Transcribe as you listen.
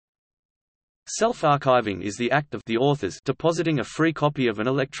Self-archiving is the act of the authors depositing a free copy of an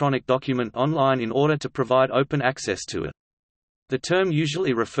electronic document online in order to provide open access to it. The term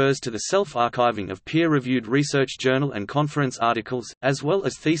usually refers to the self-archiving of peer-reviewed research journal and conference articles, as well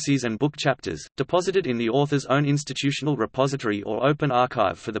as theses and book chapters, deposited in the author's own institutional repository or open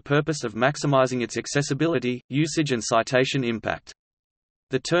archive for the purpose of maximizing its accessibility, usage and citation impact.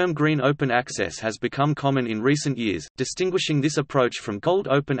 The term green open access has become common in recent years, distinguishing this approach from gold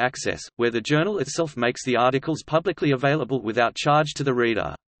open access, where the journal itself makes the articles publicly available without charge to the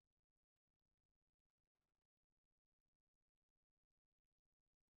reader.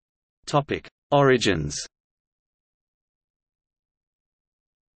 Origins.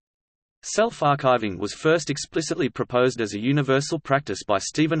 Self-archiving was first explicitly proposed as a universal practice by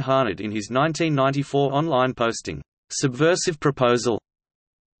Stephen Harned in his 1994 online posting, "Subversive Proposal",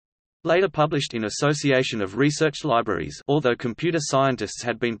 later published in Association of Research Libraries. Although computer scientists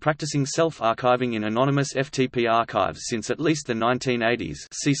had been practicing self-archiving in anonymous FTP archives since at least the 1980s,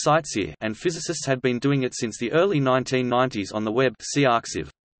 see CiteSeer, and physicists had been doing it since the early 1990s on the web, see Arxiv.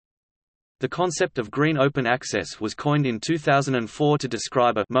 The concept of green open access was coined in 2004 to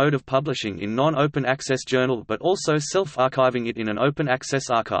describe a mode of publishing in non-open access journal but also self-archiving it in an open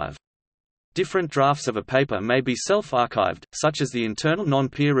access archive. Different drafts of a paper may be self-archived, such as the internal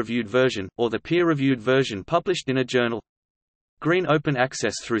non-peer-reviewed version, or the peer-reviewed version published in a journal. Green open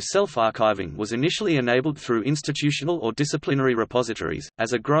access through self-archiving was initially enabled through institutional or disciplinary repositories,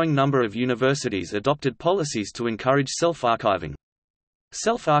 as a growing number of universities adopted policies to encourage self-archiving.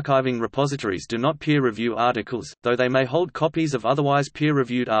 Self-archiving repositories do not peer-review articles, though they may hold copies of otherwise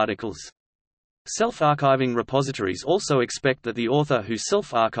peer-reviewed articles. Self-archiving repositories also expect that the author who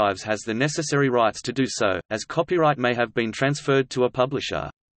self-archives has the necessary rights to do so, as copyright may have been transferred to a publisher.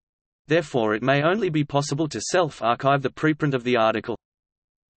 Therefore it may only be possible to self-archive the preprint of the article.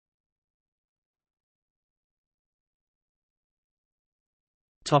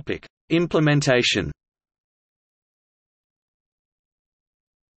 Implementation.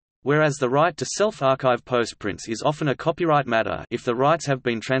 Whereas the right to self-archive postprints is often a copyright matter if the rights have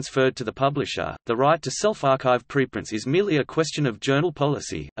been transferred to the publisher, the right to self-archive preprints is merely a question of journal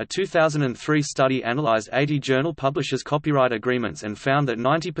policy. A 2003 study analyzed 80 journal publishers' copyright agreements and found that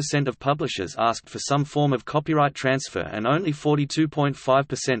 90% of publishers asked for some form of copyright transfer and only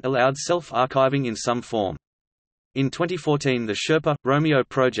 42.5% allowed self-archiving in some form. In 2014, the Sherpa Romeo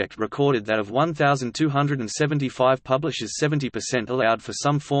project recorded that of 1,275 publishers, 70% allowed for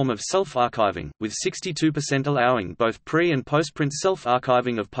some form of self-archiving, with 62% allowing both pre- and post-print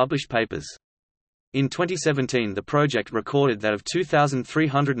self-archiving of published papers. In 2017, the project recorded that of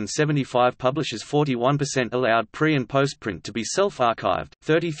 2,375 publishers, 41% allowed pre- and post-print to be self-archived,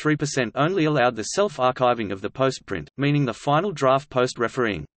 33% only allowed the self-archiving of the post-print, meaning the final draft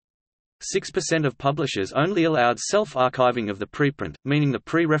post-refereeing. 6% of publishers only allowed self-archiving of the preprint, meaning the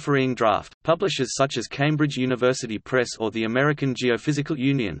pre-refereeing draft. Publishers such as Cambridge University Press or the American Geophysical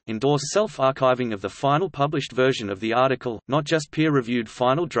Union endorse self-archiving of the final published version of the article, not just peer-reviewed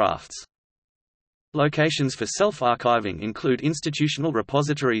final drafts. Locations for self-archiving include institutional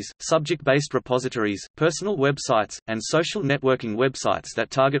repositories, subject-based repositories, personal websites, and social networking websites that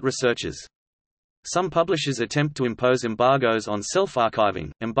target researchers. Some publishers attempt to impose embargoes on self-archiving.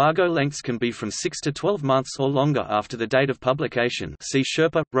 Embargo lengths can be from 6 to 12 months or longer after the date of publication. See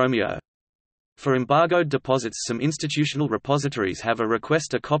Sherpa, Romeo. For embargoed deposits, some institutional repositories have a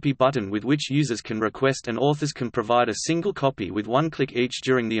Request a Copy button with which users can request and authors can provide a single copy with one click each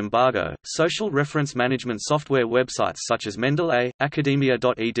during the embargo. Social reference management software websites such as Mendeley,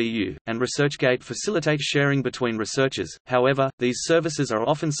 academia.edu, and ResearchGate facilitate sharing between researchers. However, these services are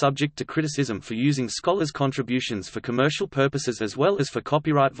often subject to criticism for using scholars' contributions for commercial purposes as well as for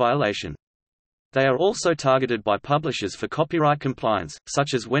copyright violation. They are also targeted by publishers for copyright compliance,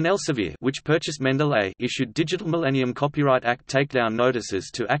 such as when Elsevier, which purchased Mendeley, issued Digital Millennium Copyright Act takedown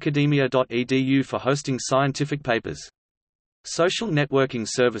notices to academia.edu for hosting scientific papers. Social networking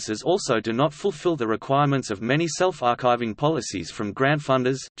services also do not fulfill the requirements of many self-archiving policies from grant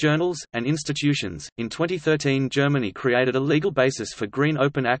funders, journals, and institutions. In 2013, Germany created a legal basis for green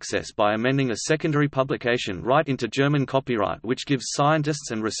open access by amending a secondary publication right into German copyright, which gives scientists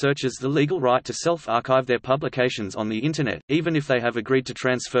and researchers the legal right to self-archive their publications on the Internet, even if they have agreed to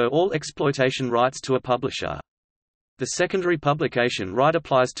transfer all exploitation rights to a publisher. The secondary publication right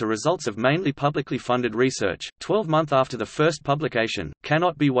applies to results of mainly publicly funded research, 12 months after the first publication,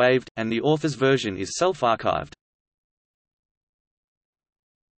 cannot be waived, and the author's version is self-archived.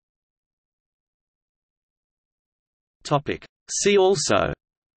 See also: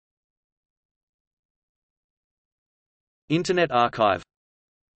 Internet Archive,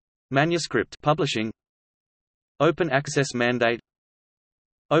 Manuscript publishing. Open access mandate.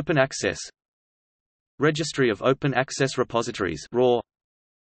 Open access. Registry of Open Access Repositories (RAW).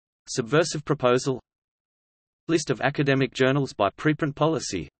 Subversive proposal. List of academic journals by preprint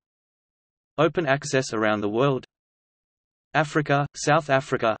policy. Open access around the world. Africa, South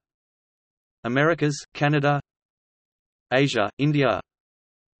Africa. Americas, Canada. Asia, India.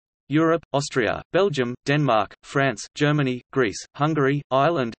 Europe, Austria, Belgium, Denmark, France, Germany, Greece, Hungary,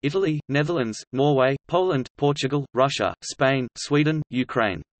 Ireland, Italy, Netherlands, Norway, Poland, Portugal, Russia, Spain, Sweden,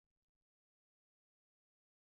 Ukraine.